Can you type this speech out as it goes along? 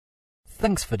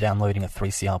Thanks for downloading a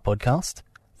 3CR podcast.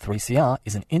 3CR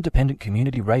is an independent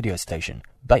community radio station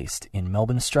based in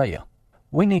Melbourne, Australia.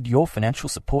 We need your financial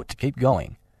support to keep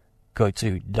going. Go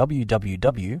to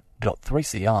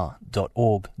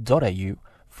www.3cr.org.au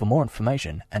for more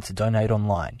information and to donate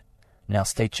online. Now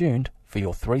stay tuned for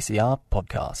your 3CR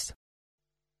podcast.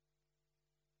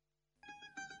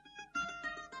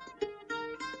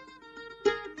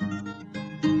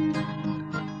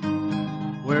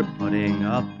 We're putting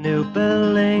up new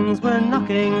buildings, we're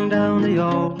knocking down the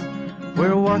old.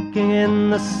 We're working in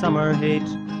the summer heat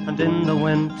and in the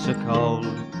winter cold.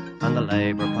 And the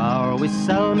labour power we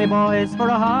sell, me boys, for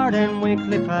a hard-earned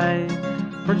weekly pay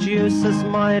produces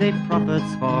mighty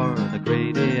profits for the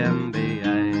greedy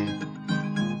MBA.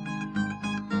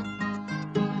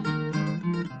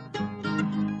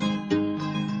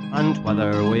 And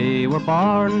whether we were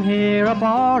born here or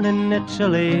born in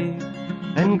Italy,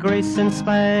 in Greece, in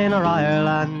Spain or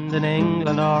Ireland, in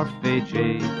England or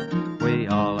Fiji, we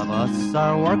all of us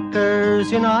are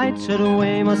workers, united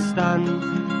we must stand,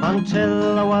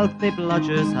 until the wealthy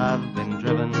bludgers have been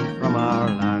driven from our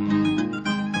land.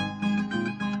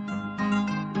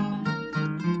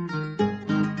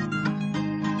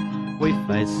 We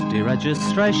faced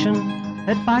deregistration,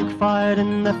 it backfired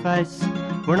in the face.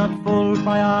 We're not fooled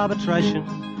by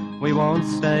arbitration, we won't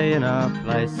stay in our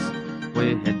place.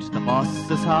 We hit the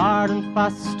bosses hard and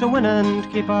fast to win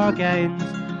and keep our gains,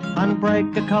 and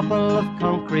break a couple of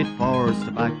concrete pours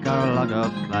to back our log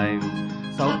of claims.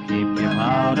 So keep your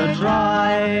powder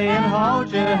dry and hold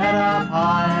your head up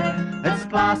high. It's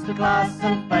class to class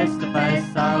and face to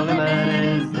face, our limit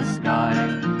is the sky.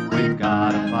 We've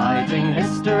got a fighting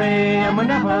history and we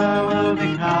never will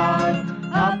be cowed.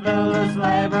 Our builders'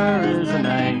 labour is a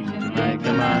name to make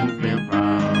a man feel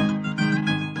proud.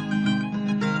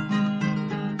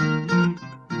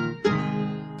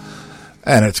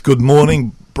 And it's good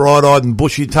morning, bright-eyed and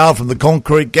bushy-tailed from the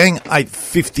Concrete Gang,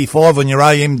 8:55 on your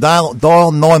AM dial,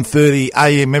 9:30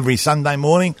 AM every Sunday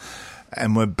morning.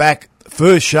 And we're back,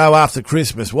 first show after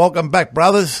Christmas. Welcome back,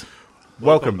 brothers.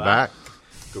 Welcome back.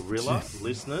 Gorilla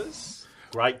listeners,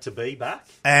 great to be back.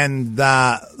 And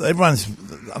everyone's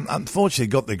unfortunately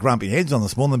got their grumpy heads on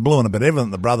this morning. They're blowing a bit everything,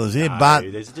 the brothers here. No, but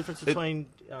there's a difference between...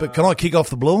 but can I kick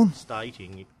off the blowing?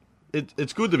 Stating...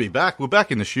 It's good to be back. We're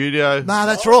back in the studio. No,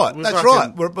 that's right. That's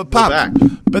right. We're pumped. back.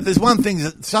 But there's one thing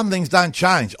that some things don't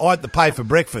change. I had to pay for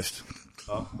breakfast.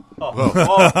 And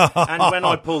when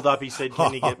I pulled up, he said,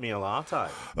 "Can you get me a latte?"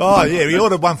 Oh yeah, he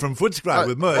ordered one from Footscray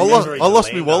with me. I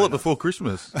lost my wallet before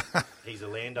Christmas. He's a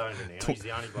landowner now. He's the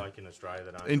only bloke in Australia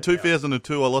that owns In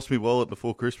 2002, I lost my wallet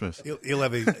before Christmas. He'll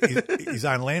have his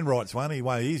own land rights, won't he?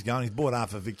 Way he's going, he's bought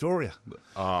half of Victoria.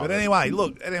 But anyway,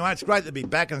 it's great to be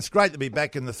back, and it's great to be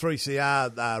back in the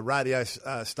 3CR radio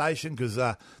station because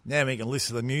now we can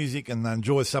listen to the music and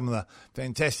enjoy some of the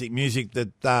fantastic music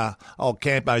that old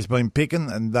Campo's been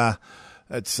picking, and it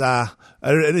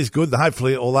is good.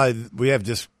 Hopefully, although we have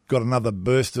just got another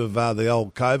burst of the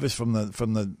old COVID from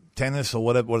the tennis or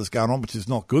whatever what is going on, which is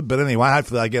not good. But anyway,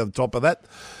 hopefully they get on top of that.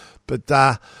 But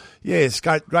it's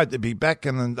great to be back,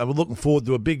 and we're looking forward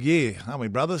to a big year, aren't we,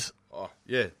 brothers? Oh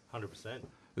yeah, 100%.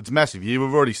 it's a massive year.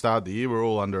 We've already started the year. We're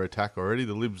all under attack already.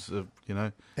 The Libs are,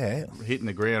 hitting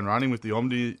the ground running with the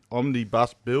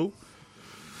omnibus bill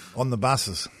on the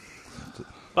buses.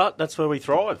 But that's where we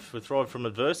thrive. We thrive from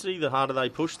adversity. The harder they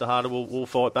push, the harder we'll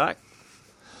fight back.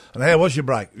 And how was your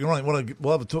break?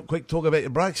 We'll have a quick talk about your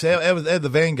breaks. How'd the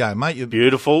van go, mate?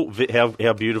 Beautiful.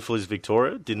 How beautiful is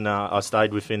Victoria? I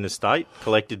stayed within the state,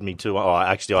 collected me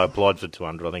I applied for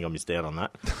 200. I think I missed out on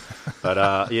that. But,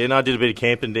 I did a bit of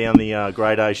camping down the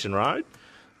Gradation Road,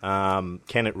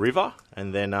 Kennet River,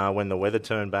 and then when the weather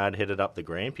turned bad, headed up the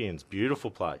Grampians.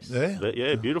 Beautiful place.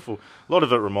 Yeah? Beautiful. A lot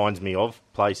of it reminds me of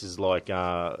places like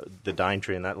the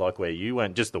Daintree and that, like where you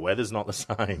went. Just the weather's not the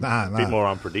same. No. A bit more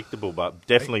unpredictable, but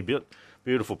definitely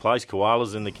beautiful place.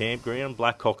 Koalas in the campground,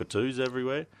 black cockatoos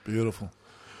everywhere. Beautiful.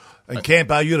 And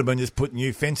Campo, you'd have been just putting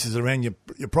new fences around your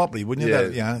property, wouldn't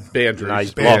you? Yeah,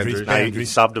 boundaries.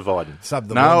 Boundaries. Subdividing.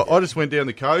 No, I just went down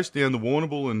the coast, down the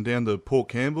Warrnambool and down to Port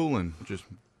Campbell and just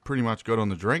pretty much got on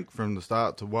the drink from the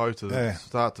start to woe to the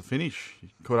start to finish.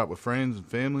 Caught up with friends and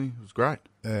family. It was great.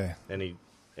 Yeah.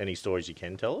 Any stories you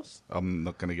can tell us? I'm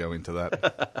not going to go into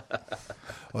that.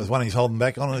 There's one he's holding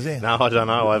back on, is there? No, I don't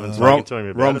know. I haven't spoken to him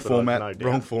about wrong it. Format.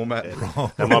 Wrong format. Yeah.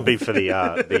 That might be for the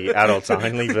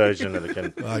adults-only version of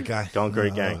the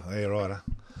Concrete Gang. Yeah, right.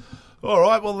 All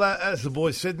right, well, as the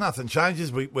boys said, nothing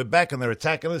changes. We're back and they're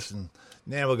attacking us, and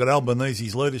now we've got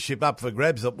Albanese's leadership up for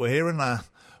grabs that we're hearing.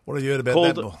 What have you heard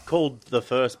about that? Called the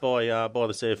first by the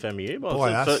CFMU.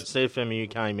 By us.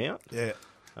 CFMU came out. Yeah.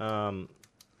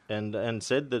 and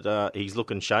said that he's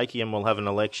looking shaky and we'll have an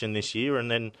election this year.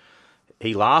 And then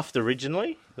he laughed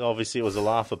originally. Obviously, it was a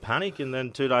laugh of panic, and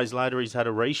then 2 days later he's had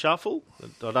a reshuffle.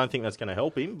 I don't think that's going to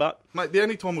help him. But mate, the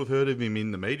only time we've heard of him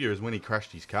in the media is when he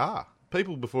crashed his car.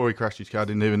 People before he crashed his car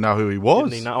didn't even know who he was.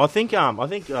 Didn't he know? I think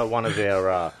one of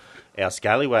our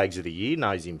scallywags of the year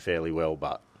knows him fairly well,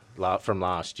 but from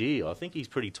last year, I think he's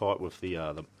pretty tight with the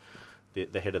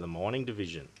head of the mining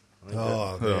division.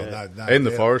 No, and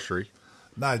the forestry.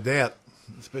 No doubt,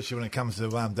 especially when it comes to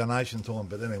donation time.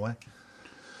 But anyway.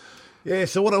 Yeah,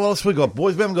 so what else we got,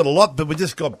 boys? We haven't got a lot, but we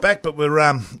just got back. But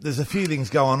we're there's a few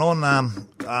things going on.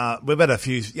 We've had a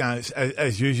few,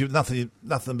 as usual, nothing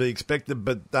to be expected,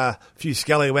 but a few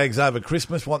scallywags over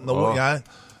Christmas wanting to,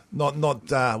 not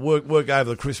work over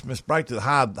the Christmas break. The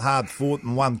hard fought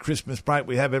and one Christmas break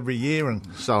we have every year, and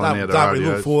don't we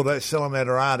look forward to that, selling out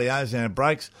our RDOs and our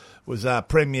breaks was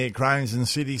Premier Cranes and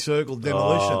City Circle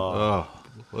demolition.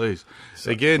 Please.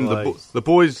 Again, the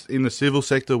boys in the civil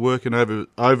sector working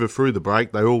over through the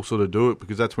break, they all sort of do it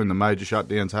because that's when the major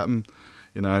shutdowns happen,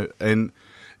 and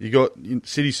you got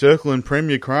City Circle and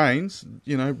Premier Cranes,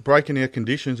 breaking our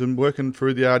conditions and working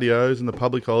through the RDOs and the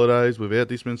public holidays without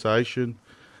dispensation.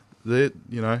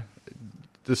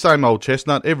 The same old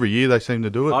chestnut. Every year they seem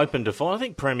to do it. Open to fire. I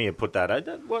think Premier put that out.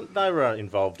 They were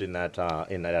involved in that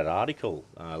article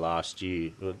last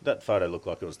year. That photo looked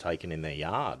like it was taken in their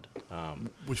yard.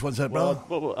 Which one's that, brother?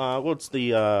 What's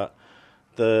the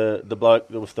bloke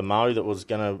with the mow that was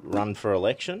going to run for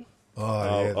election?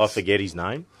 I forget his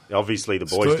name. Obviously, the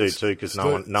boys do too because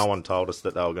no one told us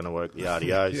that they were going to work the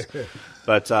RDOs. Yeah.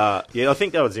 But I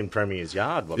think that was in Premier's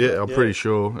yard. I'm pretty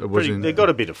sure it was. They've got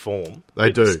a bit of form.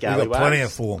 They do. They've got plenty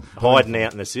of form. Hiding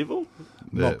out in the civil.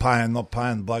 Not paying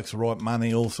blokes the right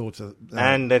money, all sorts of.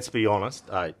 And let's be honest,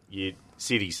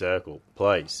 City Circle,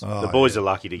 please. The boys are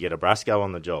lucky to get a Brasco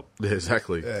on the job. Yeah,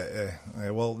 exactly. Yeah.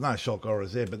 Well, no shock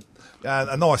horrors there, but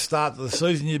a nice start to the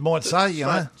season, you might say.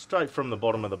 Straight from the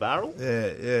bottom of the barrel.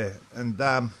 Yeah.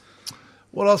 And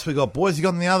what else we got, boys? You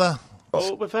got any other?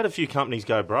 Well, we've had a few companies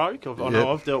go broke. I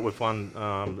know I've dealt with one.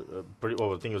 I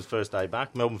think it was first day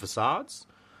back. Melbourne Facades.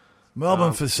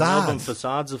 Melbourne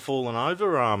Facades have fallen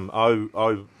over.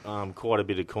 Quite a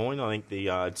bit of coin. I think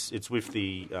it's with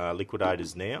the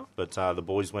liquidators now. But the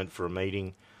boys went for a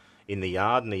meeting in the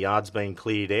yard, and the yard's been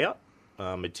cleared out.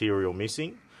 Material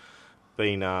missing.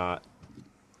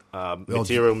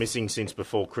 Material missing since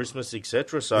before Christmas,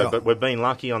 etc. But we've been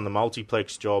lucky on the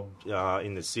multiplex job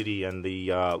in the city and the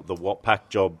Watpac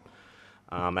job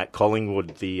at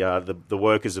Collingwood. The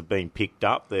workers have been picked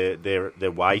up. Their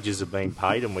wages have been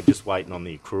paid, and we're just waiting on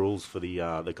the accruals for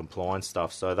the compliance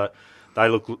stuff. So that they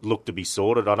look to be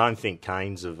sorted. I don't think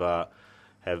Canes have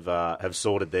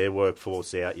sorted their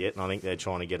workforce out yet, and I think they're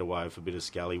trying to get away with a bit of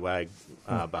scallywag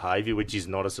behaviour, which is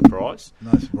not a surprise.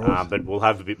 No surprise. But we'll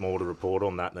have a bit more to report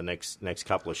on that in the next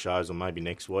couple of shows, or maybe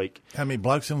next week. How many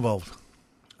blokes involved?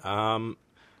 I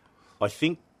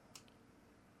think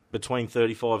between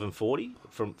 35 and 40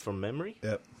 from memory.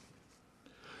 Yep.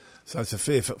 So it's a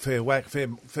fair whack, fair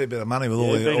bit of money with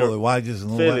all the wages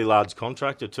and all that. Fairly large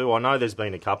contractor too. I know there's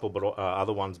been a couple, but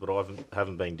other ones, but I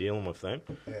haven't been dealing with them.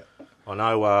 Yeah. I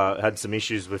know had some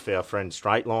issues with our friend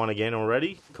Straight Line again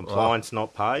already. Compliance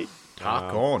not paid.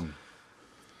 On.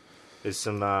 There's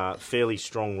some fairly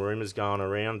strong rumours going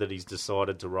around that he's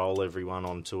decided to roll everyone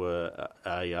onto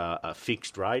a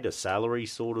fixed rate, a salary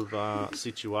sort of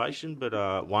situation.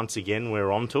 But once again,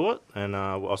 we're onto it, and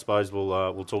I suppose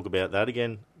we'll talk about that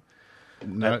again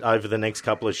over the next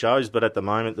couple of shows. But at the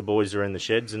moment, the boys are in the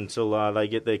sheds until they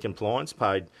get their compliance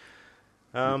paid.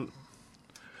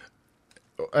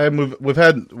 And we've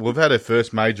had our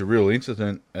first major real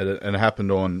incident, and it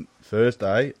happened on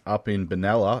Thursday up in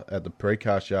Benalla at the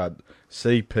precast yard,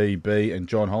 CPB and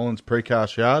John Holland's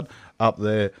precast yard up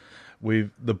there.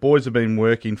 The boys have been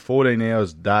working 14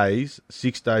 hours days,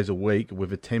 6 days a week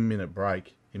with a 10-minute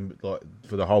break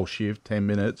for the whole shift, 10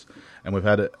 minutes, and we've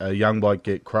had a young bloke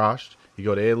get crushed. He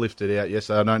got airlifted out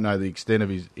yesterday. I don't know the extent of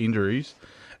his injuries,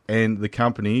 and the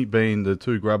company, being the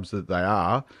two grubs that they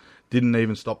are, didn't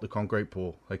even stop the concrete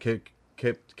pour. They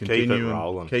kept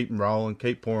continuing, keep rolling,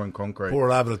 keep pouring concrete. Pour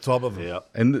it over the top of it. Yeah.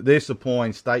 And they're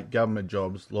supplying state government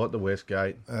jobs like the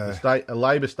Westgate. A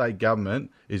Labor state government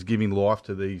is giving life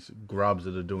to these grubs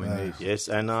that are doing this. Yes,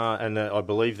 and I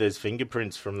believe there's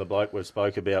fingerprints from the bloke we've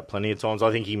spoke about plenty of times.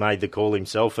 I think he made the call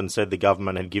himself and said the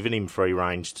government had given him free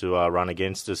range to run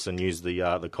against us and use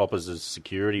the coppers as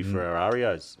security for our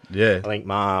REOs. Yeah. I think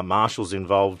Marshall's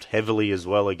involved heavily as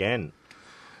well again.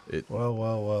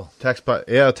 Well.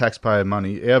 Our taxpayer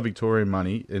money, our Victorian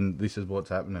money, and this is what's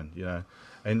happening,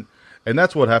 And And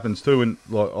that's what happens too. And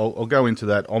like, I'll go into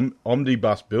that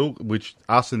omnibus bill, which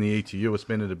us and the ETU are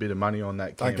spending a bit of money on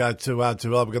that. Don't go too hard,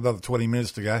 too well. We've got another 20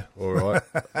 minutes to go. All right.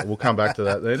 We'll come back to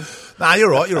that then. No, you're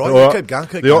right. Right. Keep going,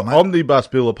 the mate. omnibus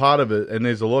bill, a part of it, and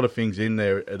there's a lot of things in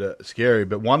there that are scary,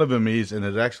 but one of them is, and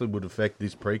it actually would affect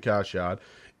this precast yard,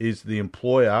 is the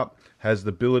employer has the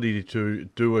ability to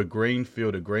do a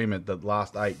greenfield agreement that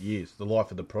lasts 8 years, the life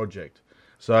of the project.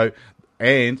 So,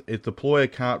 and if the employer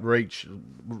can't reach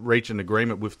an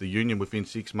agreement with the union within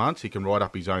 6 months, he can write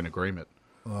up his own agreement.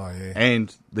 Oh, yeah.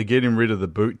 And they're getting rid of the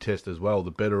boot test as well,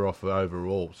 the better off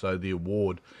overall, so the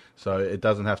award. So it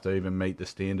doesn't have to even meet the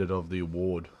standard of the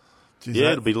award.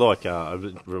 Yeah, it'll be like,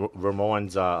 it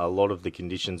reminds a lot of the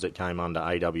conditions that came under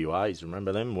AWAs.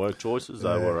 Remember them, work choices?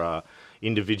 They were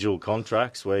individual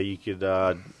contracts where you could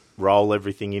roll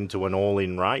everything into an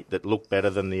all-in rate that looked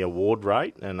better than the award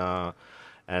rate, and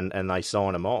they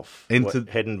sign them off.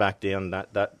 Heading back down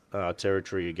that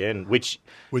territory again, which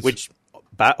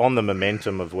on the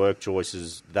momentum of work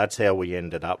choices, that's how we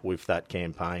ended up with that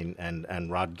campaign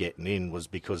and Rudd getting in, was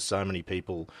because so many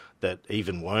people that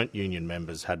even weren't union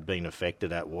members had been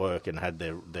affected at work and had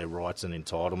their rights and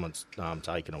entitlements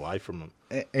taken away from them.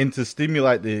 And to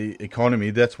stimulate the economy,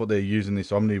 that's what they're using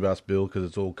this omnibus bill, because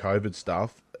it's all COVID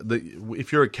stuff.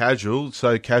 If you're a casual,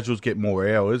 so casuals get more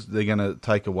hours, they're going to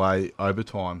take away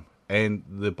overtime. And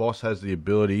the boss has the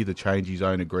ability to change his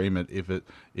own agreement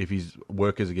if his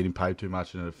workers are getting paid too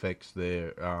much and it affects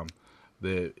their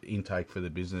intake for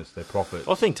the business, their profit.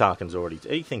 I think Tarkin's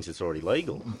he thinks it's already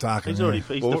legal. Tarkin,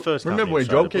 he's the first. Remember when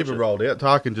JobKeeper rolled out?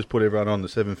 Tarkin just put everyone on the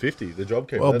 750. The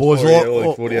JobKeeper. Well, boys,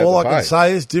 all I can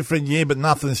say is different year, but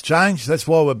nothing's changed. That's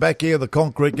why we're back here, the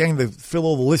Concrete Gang, to fill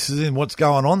all the listeners in what's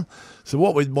going on. So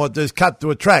what we might do is cut to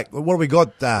a track. What have we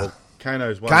got?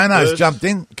 Kano's jumped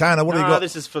in. Kano, what do you got?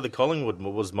 This is for the Collingwood.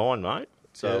 Was mine, mate.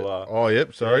 So.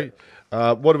 Yep. Sorry.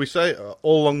 Yeah. What do we say?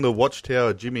 All Along the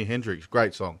Watchtower, Jimi Hendrix.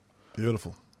 Great song.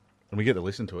 Beautiful. And we get to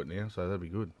listen to it now, so that'd be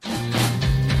good.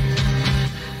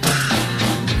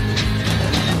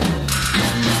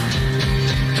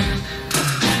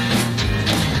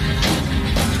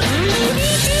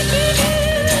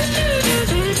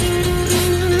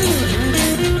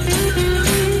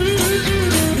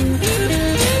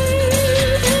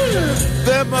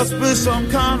 There must be some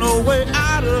kind of way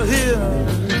out of here,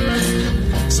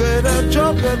 said a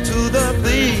joker to the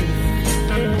thief.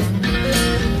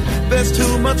 There's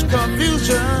too much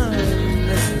confusion,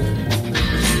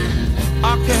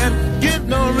 I can't get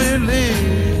no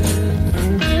relief.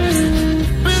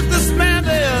 Businessman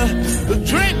there,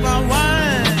 drink my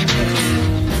wine,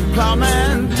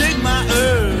 plowman dig my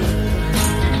earth.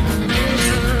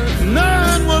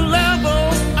 None will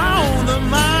ever own the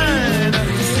mine,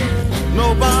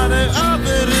 nobody of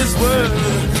it is worth.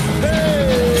 Hey.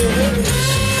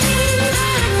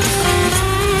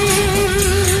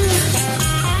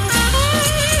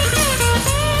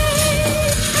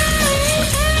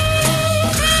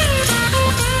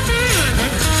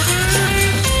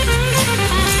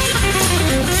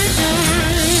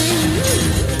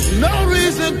 No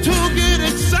reason to get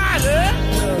excited,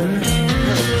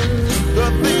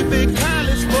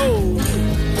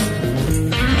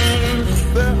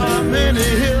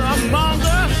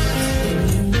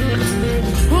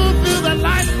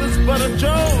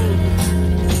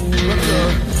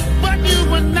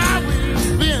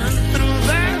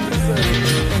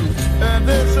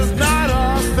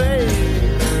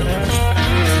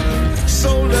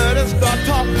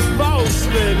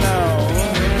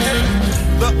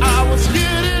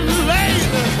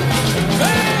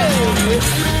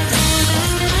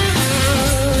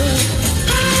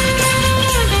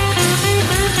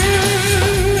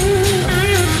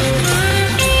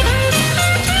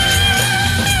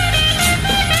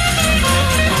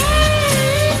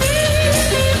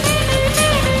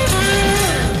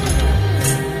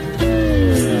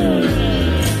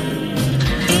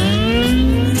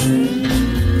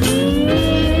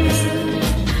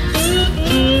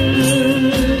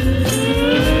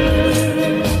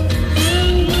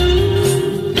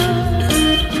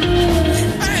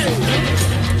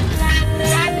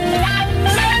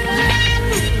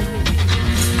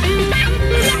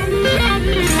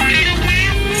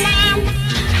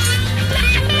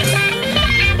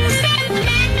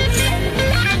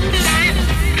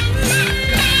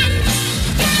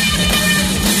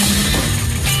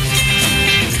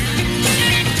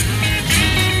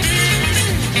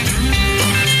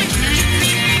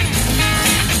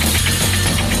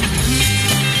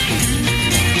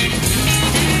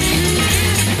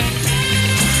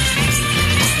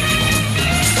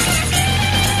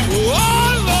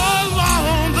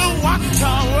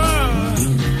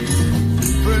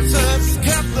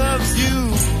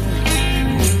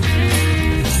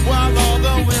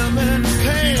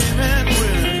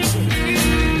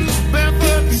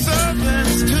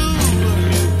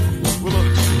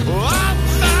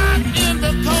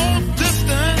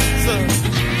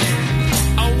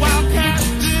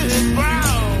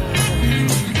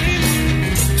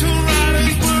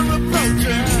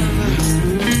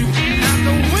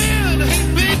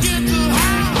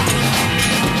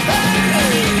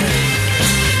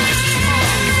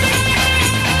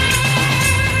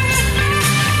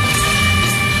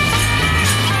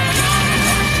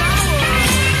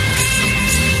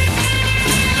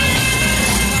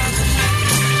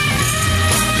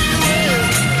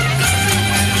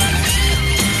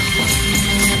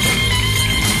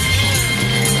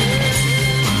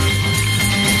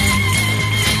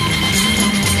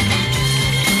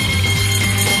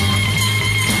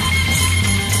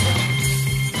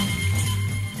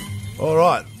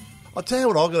 tell you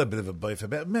what I got a bit of a beef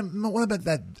about. What about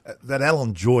that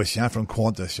Alan Joyce, from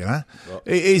Qantas,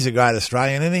 He's a great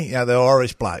Australian, isn't he? The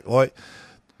Irish bloke. Like,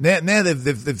 now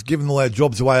they've given all our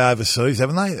jobs away overseas,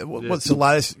 haven't they? What's the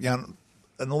latest, and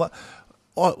all that?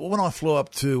 When I flew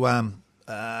up to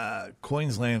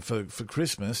Queensland for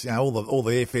Christmas, all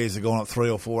the airfares have gone up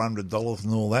 $300 or $400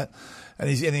 and all that, and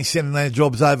he's sending their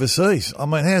jobs overseas. I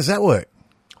mean, how does that work?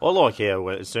 I like how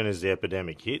as soon as the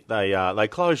epidemic hit, they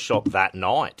closed shop that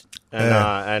night,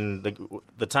 and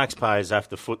the taxpayers have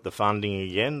to foot the funding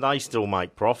again. They still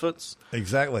make profits,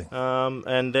 exactly,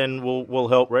 and then we'll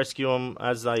help rescue them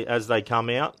as they come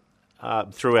out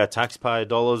through our taxpayer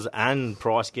dollars and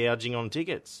price gouging on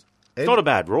tickets. It's not a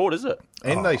bad rort, is it?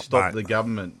 And they stopped the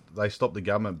government. They stopped the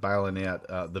government bailing out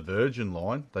the Virgin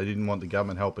line. They didn't want the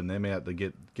government helping them out to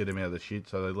get them out of the shit,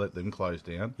 so they let them close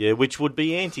down. Yeah, which would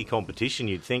be anti-competition,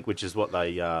 you'd think, which is what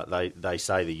they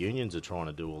say the unions are trying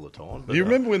to do all the time. But, you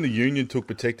remember when the union took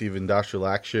protective industrial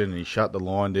action and he shut the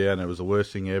line down? It was the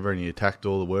worst thing ever, and he attacked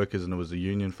all the workers, and it was the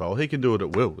union fault. He can do it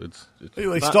at will.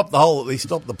 He stopped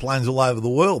the planes all over the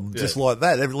world just like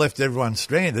that. Left everyone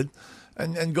stranded.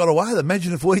 And got away with it.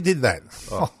 Imagine if we did that.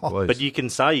 But you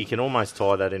can almost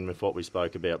tie that in with what we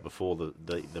spoke about before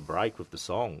the break with the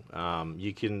song.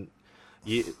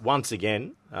 Once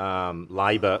again,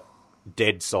 Labor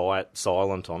dead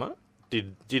silent on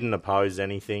it. Didn't oppose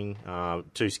anything.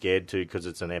 Too scared to because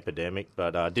it's an epidemic.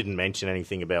 But didn't mention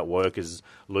anything about workers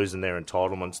losing their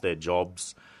entitlements, their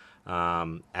jobs,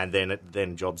 and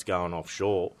then jobs going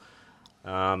offshore,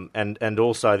 and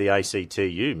also the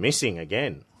ACTU missing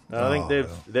again. I think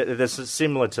they're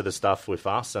similar to the stuff with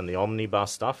us and the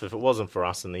omnibus stuff. If it wasn't for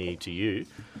us and the ETU,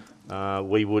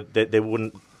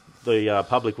 the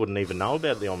public wouldn't even know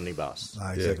about the omnibus. No,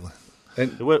 exactly. Yeah.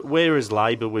 And where is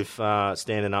Labor with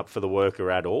standing up for the worker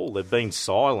at all? They've been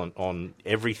silent on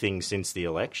everything since the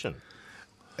election.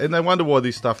 And they wonder why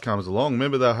this stuff comes along.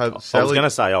 Remember they have Sally... I was going to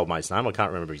say old mate's name. I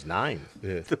can't remember his name.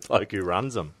 Yeah. The bloke who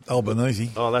runs them.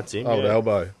 Albanese. Oh, that's him. Old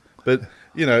Elbow. But...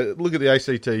 look at the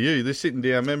ACTU. They're sitting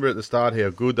down. Remember at the start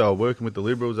how good they were working with the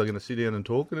Liberals. They're going to sit down and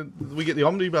talk. And we get the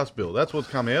omnibus bill. That's what's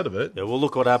come out of it. Yeah, well,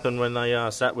 look what happened when they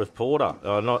sat with Porter.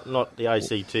 Not the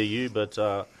ACTU, but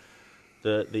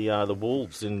the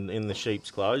wolves in the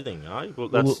sheep's clothing. Eh? Well,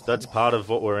 that's part of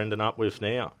what we're ending up with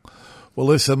now. Well,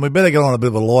 listen, we better get on a bit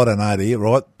of a lighter note here,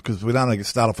 right? Because we don't want to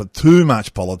start off with too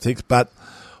much politics. But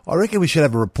I reckon we should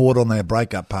have a report on their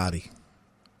breakup party.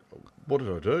 What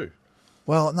did I do?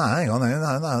 Well, no, hang on.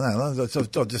 No.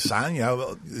 I'm just saying,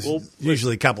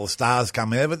 usually a couple of stars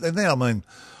come out of it. And now,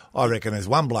 I reckon there's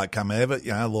one bloke come out of it,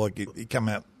 like he come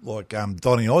out like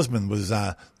Donny Osmond was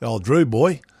the old Drew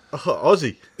boy. Oh,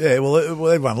 Aussie. Yeah, well,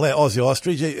 everyone left. Aussie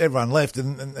Ostrich, everyone left,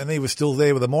 and he was still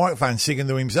there with a microphone singing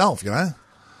to himself, I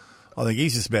think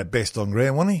he's just about best on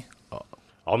ground, wasn't he?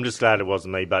 I'm just glad it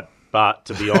wasn't me, but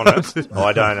to be honest,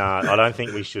 I don't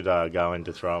think we should go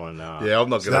into throwing. I'm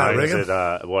not going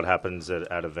to at what happens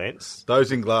at events.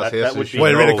 Those in glass houses.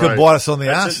 Well, it could bite us on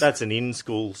the arse. That's an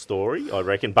in-school story, I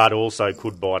reckon, but also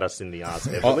could bite us in the arse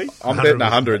heavily. I'm betting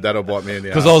 100 that'll bite me in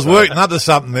the arse. Because I was working up to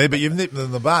something there, but you've nipped it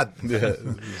in the bud. Yeah,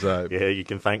 you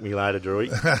can thank me later, Drewy.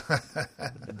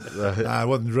 No, it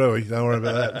wasn't Drewy. Don't worry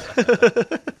about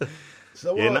that.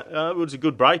 So it was a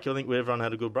good break. I think everyone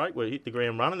had a good break. We hit the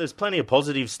ground running. There's plenty of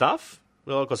positive stuff.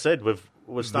 Well, like I said, we've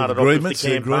started off with the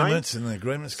campaign. The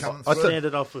agreements coming through. I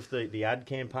started off with the ad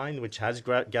campaign, which has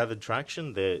gathered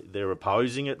traction. They're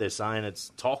opposing it. They're saying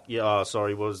it's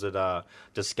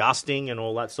disgusting and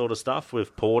all that sort of stuff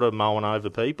with Porter mowing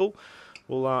over people.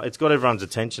 Well, it's got everyone's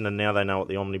attention, and now they know what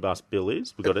the omnibus bill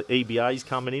is. We've got EBAs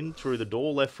coming in through the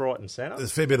door, left, right, and centre.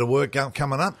 There's a fair bit of work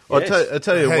coming up. Yes. I'll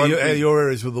tell you how your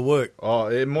areas with the work.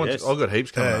 Yes. I've got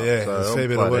heaps coming up. Yeah, so there's a fair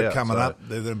bit of work coming up.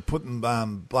 They're putting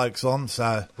blokes on. So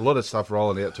a lot of stuff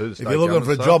rolling out too. If you're looking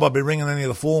for a job, I'd be ringing any of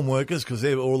the farm workers because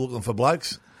they're all looking for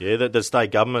blokes. Yeah, the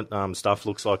state government stuff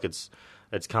looks like it's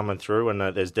coming through, and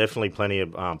there's definitely plenty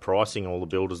of pricing. All the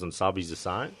builders and subbies are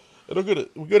saying. And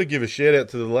we've got to give a shout out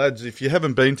to the lads. If you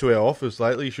haven't been to our office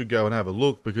lately, you should go and have a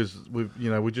look because we've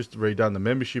just redone the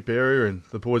membership area and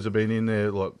the boys have been in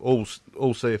there like all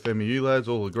CFMEU lads,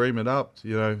 all agreement up,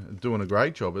 doing a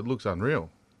great job. It looks unreal.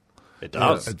 It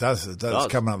does. It does. It's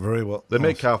coming up very well. The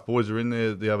Metcalf boys are in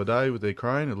there the other day with their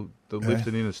crane. They're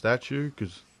lifting in a statue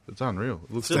because it's unreal.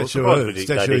 It looks statue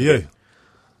of you.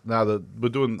 No, we're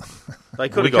doing. They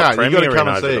could have got Premier in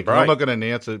over the break. I'm not going to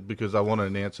announce it because I want to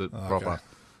announce it proper. Okay.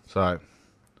 So,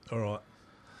 all right.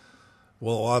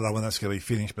 Well, I don't know when that's going to be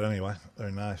finished, but anyway, who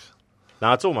knows?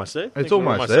 No, it's almost there. It's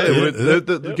almost there.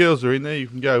 The girls are in there. You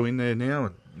can go in there now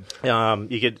and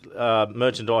You get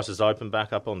merchandise is open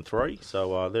back up on 3,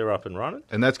 so they're up and running.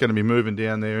 And that's going to be moving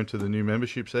down there into the new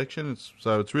membership section.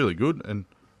 So it's really good, and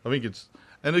I think it's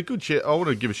a good shout. I want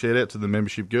to give a shout out to the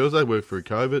membership girls. They worked through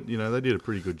COVID. You know, they did a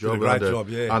pretty good job. Did a great job,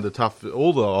 yeah. Under tough,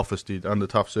 all the office did under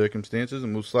tough circumstances,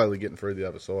 and we're slowly getting through the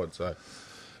other side. So.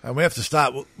 And we have to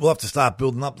start. We'll have to start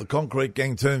building up the concrete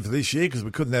gang turn for this year because we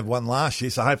couldn't have one last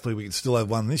year. So hopefully we can still have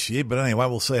one this year. But anyway,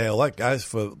 we'll see how that goes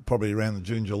for probably around the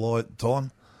June, July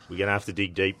time. We're going to have to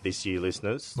dig deep this year,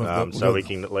 listeners, so we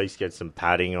can at least get some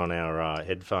padding on our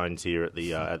headphones here at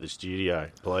the studio,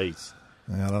 please.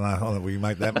 I don't know if we can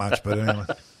make that much, but anyway.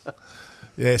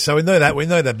 Yeah, so we know that. We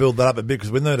need to build that up a bit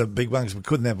because we need a big one because we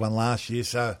couldn't have one last year.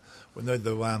 So we need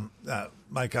to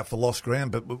make up for lost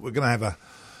ground. But we're going to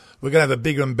have a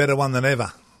bigger and better one than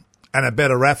ever, and a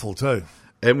better raffle too.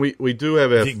 And we do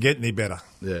have our... If you can get any better.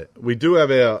 Yeah. We do have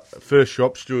our first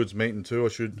shop stewards meeting too. I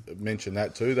should mention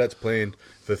that too. That's planned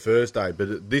for Thursday. But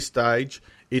at this stage,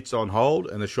 it's on hold,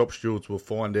 and the shop stewards will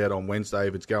find out on Wednesday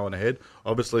if it's going ahead.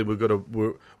 Obviously,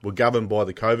 we're governed by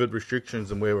the COVID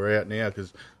restrictions and where we're at now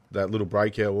because that little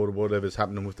breakout or whatever's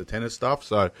happening with the tennis stuff.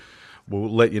 So we'll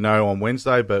let you know on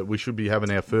Wednesday, but we should be having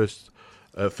our first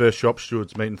shop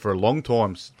stewards meeting for a long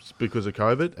time because of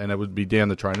COVID, and it would be down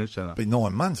the training centre. Be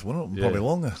 9 months, wouldn't it? Yeah, Probably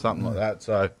longer. Something like that.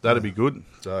 So that'd be good.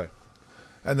 So.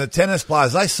 And the tennis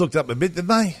players, they sucked up a bit, didn't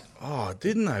they? Oh,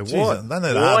 didn't they? Jeez, What? they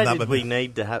need to Why harden up did a we bit.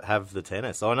 need to have the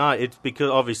tennis? I know it's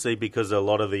because a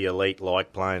lot of the elite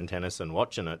like playing tennis and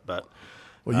watching it, but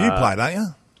Well, you played, don't you?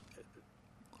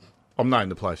 I'm knowing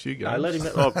the place you go. no, let him.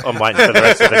 I'm waiting for the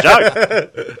rest of the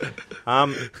joke. I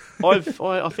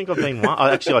think I've been.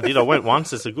 Actually, I did. I went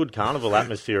once. It's a good carnival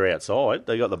atmosphere outside.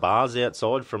 They got the bars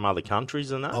outside from other countries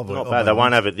and that. Not bad. They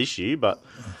won't have it this year, but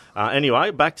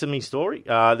anyway, back to me story.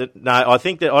 No, I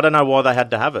think that I don't know why they had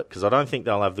to have it because I don't think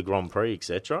they'll have the Grand Prix,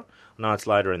 etc. I know it's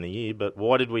later in the year, but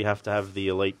why did we have to have the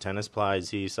elite tennis players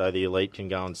here so the elite can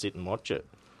go and sit and watch it?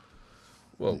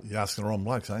 Well, You're asking the wrong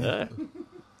blokes, ain't you? Yeah.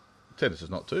 tennis is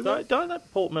not too bad. Don't they,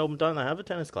 Port Melbourne, don't they have a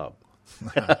tennis club?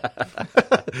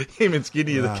 Him and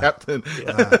Skinny are the captain.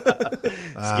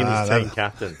 Skinny's team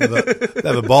captain. They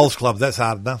have a bowls club. That's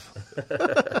hard enough.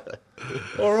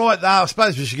 All right, I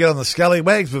suppose we should get on the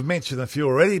scallywags. We've mentioned a few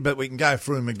already, but we can go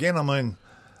through them again. I mean,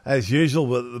 as usual,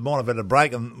 we might have had a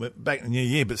break and we're back in the new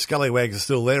year, but scallywags are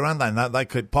still there, aren't they? No, they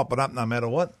keep popping up no matter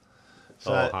what.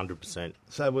 So, 100%.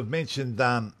 So we've mentioned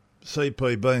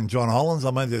CPB and John Hollins.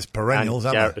 I mean, there's perennials,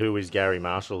 aren't there? Who is Gary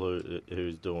Marshall,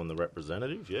 who's doing the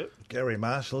representative? Yep. Gary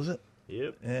Marshall, is it?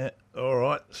 Yep. Yeah. All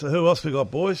right. So who else we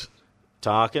got, boys?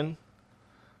 Tarkin,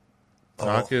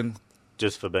 Tarkin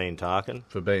just for being Tarkin.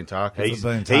 for being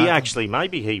Tarkin. He actually,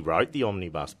 maybe he wrote the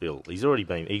omnibus bill. He's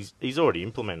already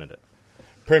implemented it.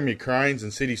 Premier Cranes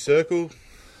and City Circle.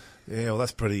 Yeah, well,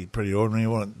 that's pretty ordinary.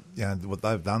 What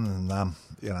they've done, and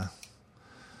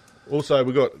Also,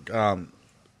 we got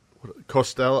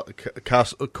Costello's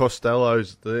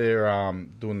there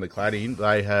doing the cladding.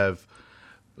 They have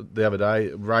the other day,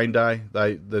 rain day.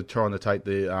 They're trying to take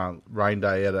the rain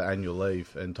day out of annual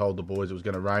leave and told the boys it was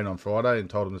going to rain on Friday and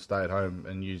told them to stay at home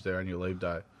and use their annual leave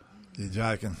day. you're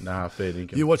joking. Nah, fair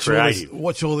dinkum. You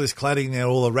watch all this cladding now.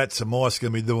 All the rats and mice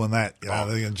going to be doing that. They're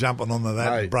going to jumping onto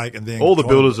that and breaking down. All the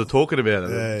builders are talking about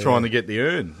it, trying to get the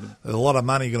earn. There's a lot of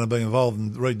money going to be involved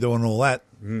in redoing all that.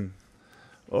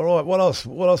 All right, what else?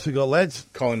 What else we got, lads?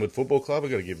 Collingwood Football Club,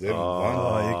 I've got to give them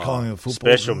one. You're calling it football.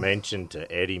 Special mention to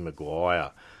Eddie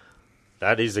Maguire.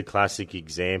 That is a classic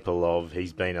example of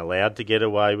he's been allowed to get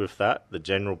away with that. The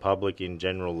general public in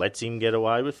general lets him get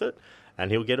away with it,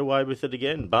 and he'll get away with it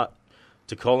again. But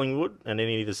to Collingwood and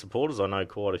any of the supporters, I know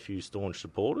quite a few staunch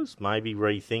supporters, maybe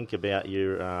rethink about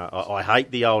your... I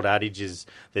hate the old adages,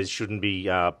 there shouldn't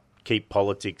be keep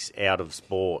politics out of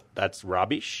sport. That's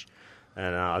rubbish.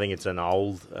 And I think it's an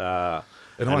old habit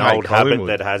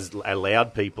that has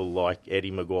allowed people like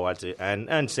Eddie Maguire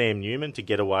and Sam Newman to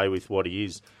get away with what he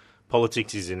is.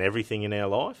 Politics is in everything in our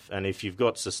life, and if you've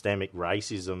got systemic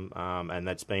racism and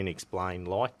that's been explained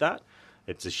like that,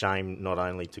 it's a shame not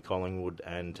only to Collingwood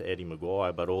and to Eddie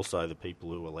Maguire, but also the people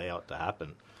who allow it to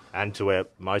happen, and to our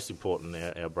most important,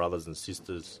 our brothers and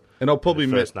sisters And I'll probably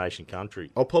in the First Nation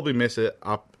country. I'll probably mess it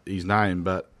up his name,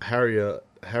 but Harriet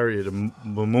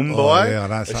Mumbai. Oh, yeah,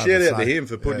 that's a hard shout to out to say. him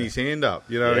for putting Yeah. his hand up.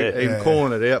 Him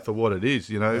calling it out for what it is.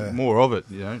 More of it.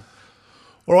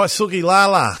 All right, Suki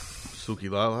Lala.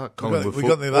 Suki Lala, Collingwood, we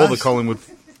got any of all the those? Collingwood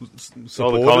supporters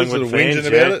All the that Collingwood are fans, whinging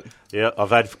about it. Yeah, I've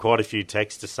had quite a few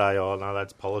texts to say, "Oh no,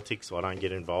 that's politics. So I don't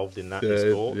get involved in that." Yeah,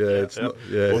 in sport. it's not.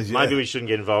 Yeah, Well, maybe we shouldn't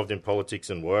get involved in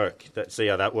politics and work. See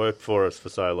how that worked for us for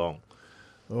so long.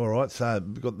 All right, so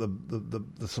we've got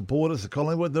the supporters of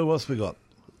Collingwood. Who else we got?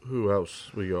 Who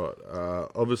else we got?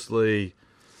 Obviously...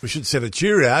 We should set a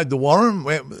Cheerio to Warren.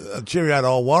 A Cheerio to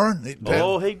old Warren.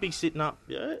 He'd be sitting up.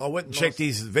 Yeah, I went and checked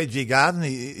his veggie garden.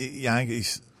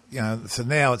 So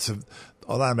now it's I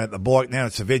don't know about the bike. Now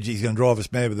it's a veggie. He's going to drive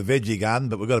us mad with the veggie garden,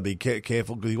 but we've got to be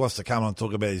careful because he wants to come on and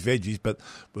talk about his veggies. But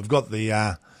we've got the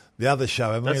other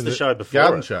show, haven't we? That's the show before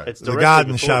garden show. It's the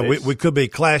garden show. We could be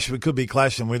clash. We could be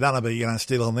clashing. We don't want to be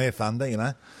stealing their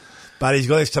thunder, But he's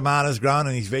got his tomatoes growing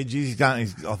and his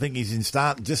veggies. I think he's in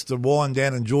start just to wind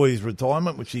down and enjoy his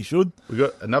retirement, which he should. We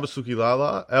got another Suki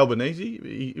Lala,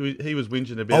 Albanese. He was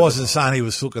whinging about. I wasn't saying he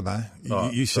was sooking though.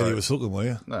 You said he was sooking, were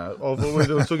you? No, I thought we were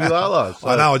doing Suki Lala. So.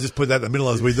 I know. I just put that in the middle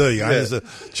as we do, just to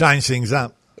change things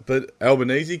up. But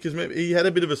Albanese, because he had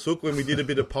a bit of a sook when we did a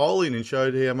bit of polling and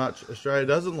showed how much Australia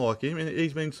doesn't like him, and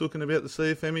he's been sooking about the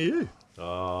CFMEU.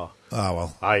 Oh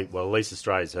well. Hey, well, at least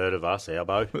Australia's heard of us,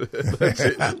 Albo.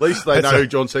 At least they know who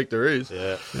John Sector is.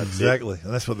 Yeah, exactly.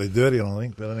 And that's what they're dirty on, I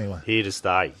think. But anyway, here to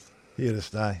stay. Here to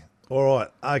stay. All right.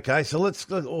 Okay. So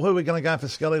who are we going to go for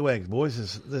Scallywags,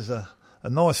 boys? There's a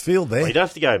nice field there. Well, you'd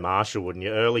have to go Marshall, wouldn't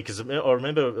you? Early, because I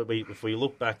remember if we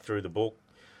look back through the book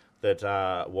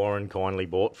that Warren kindly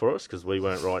bought for us because we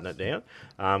weren't writing it down.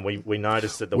 We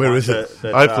noticed that Where is it?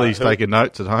 Hopefully he's taking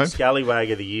notes at home. Scallywag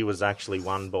of the Year was actually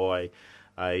won by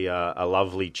a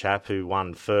lovely chap who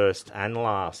won first and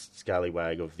last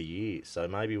Scallywag of the Year. So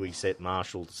maybe we set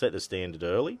the standard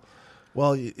early.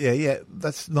 Well, yeah,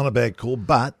 that's not a bad call,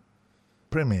 but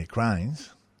Premier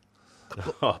Cranes.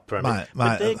 Premier. Mate,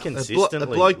 but they're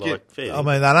consistently fair. I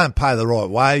mean, they don't pay the right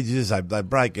wages. They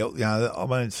break it. I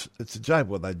mean, it's a joke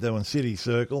what they do in City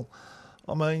Circle.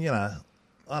 I mean, I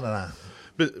don't know.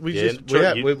 But we've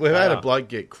had a bloke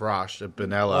get crushed at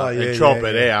Benalla and chop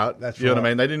it out. That's you know what I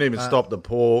mean? They didn't even stop the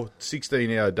pour.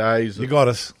 16-hour days. You got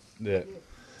us. Yeah.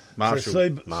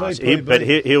 Marshall. But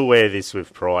he'll wear this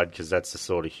with pride because that's the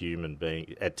sort of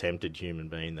attempted human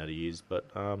being that he is. But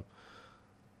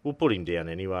we'll put him down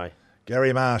anyway.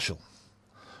 Gary Marshall.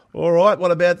 All right,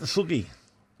 what about the Sookie?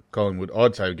 Collingwood.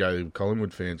 I'd say go to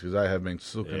Collingwood fans because they have been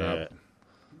sooking up.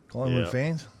 Collingwood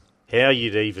fans? How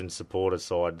you'd even support a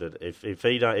side that if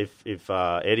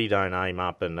Eddie don't aim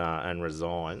up and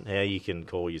resign, how you can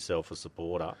call yourself a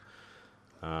supporter?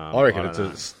 I reckon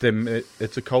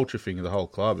it's a culture thing of the whole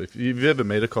club. If you've ever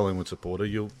met a Collingwood supporter,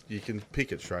 you can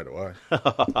pick it straight away.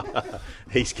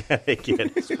 He's going to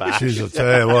get us back. Jeez, I'll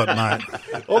tell you what, mate.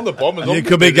 On the Bombers, you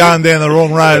could be going down the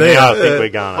wrong road here. I think we're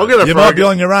going. You might be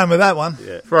on your own with that one.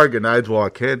 Yeah. Throw grenades while I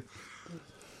can.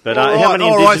 But how many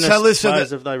Indigenous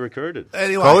players have they recruited?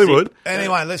 Anyway, Hollywood.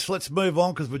 Anyway, let's move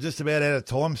on because we're just about out of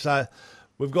time. So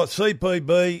we've got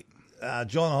CPB.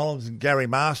 John Hollands and Gary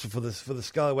Marshall for the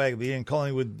Scallywag of the Year, and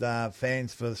Collingwood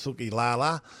fans for Suki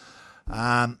Lala.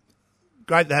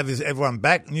 Great to have everyone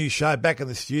back. New show back in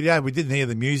the studio. We didn't hear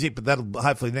the music, but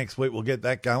hopefully next week we'll get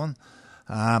that going.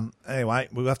 Anyway,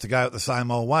 we'll have to go the same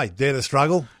old way. Dare to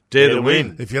struggle. Dare to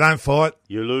win. If you don't fight,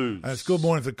 you lose. And it's good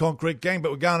morning for Concrete Gang,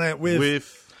 but we're going out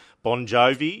with Bon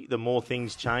Jovi. The more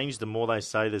things change, the more they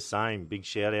say the same. Big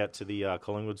shout out to the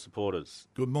Collingwood supporters.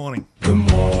 Good morning. The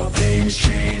more things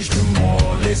change, the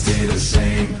more they stay the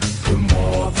same. The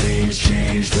more things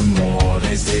change, the more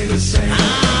they stay the same.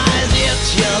 Is it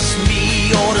just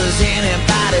me, or does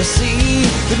anybody see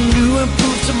the new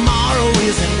improved tomorrow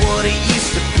isn't what it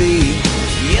used to be?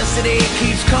 Yesterday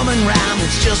keeps coming round,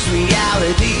 it's just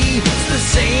reality. It's the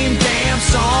same damn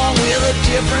song with a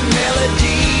different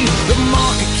melody. The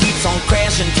market keeps on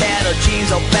crashing, tattered jeans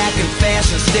are back in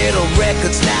fashion. Instead of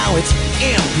records, now it's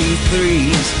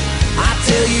MP3s. I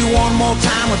tell you one more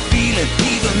time with feeling,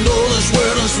 even though this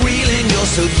world is reeling,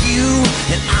 you're still you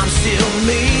and I'm still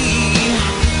me.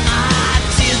 I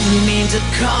didn't mean to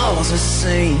cause a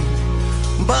scene,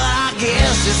 but I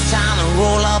guess it's time to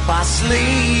roll up our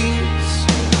sleeves.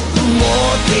 The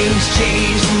more things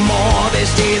change, the more they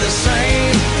stay the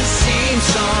same. The same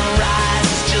sunrise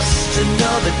is just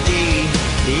another day.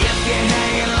 If you're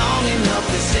hanging long enough,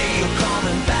 they say you're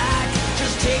coming back.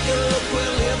 Just take a look,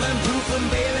 we're living proof, and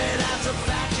baby, that's a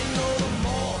fact. You know, the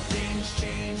more things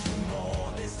change, the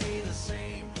more they stay the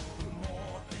same. The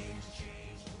more things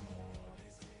change, the more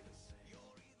they stay the same.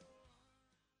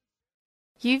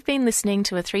 You've been listening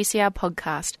to a 3CR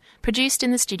podcast produced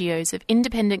in the studios of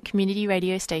independent community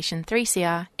radio station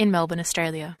 3CR in Melbourne,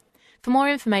 Australia. For more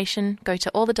information, go to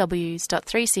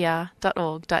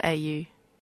allthews.3cr.org.au.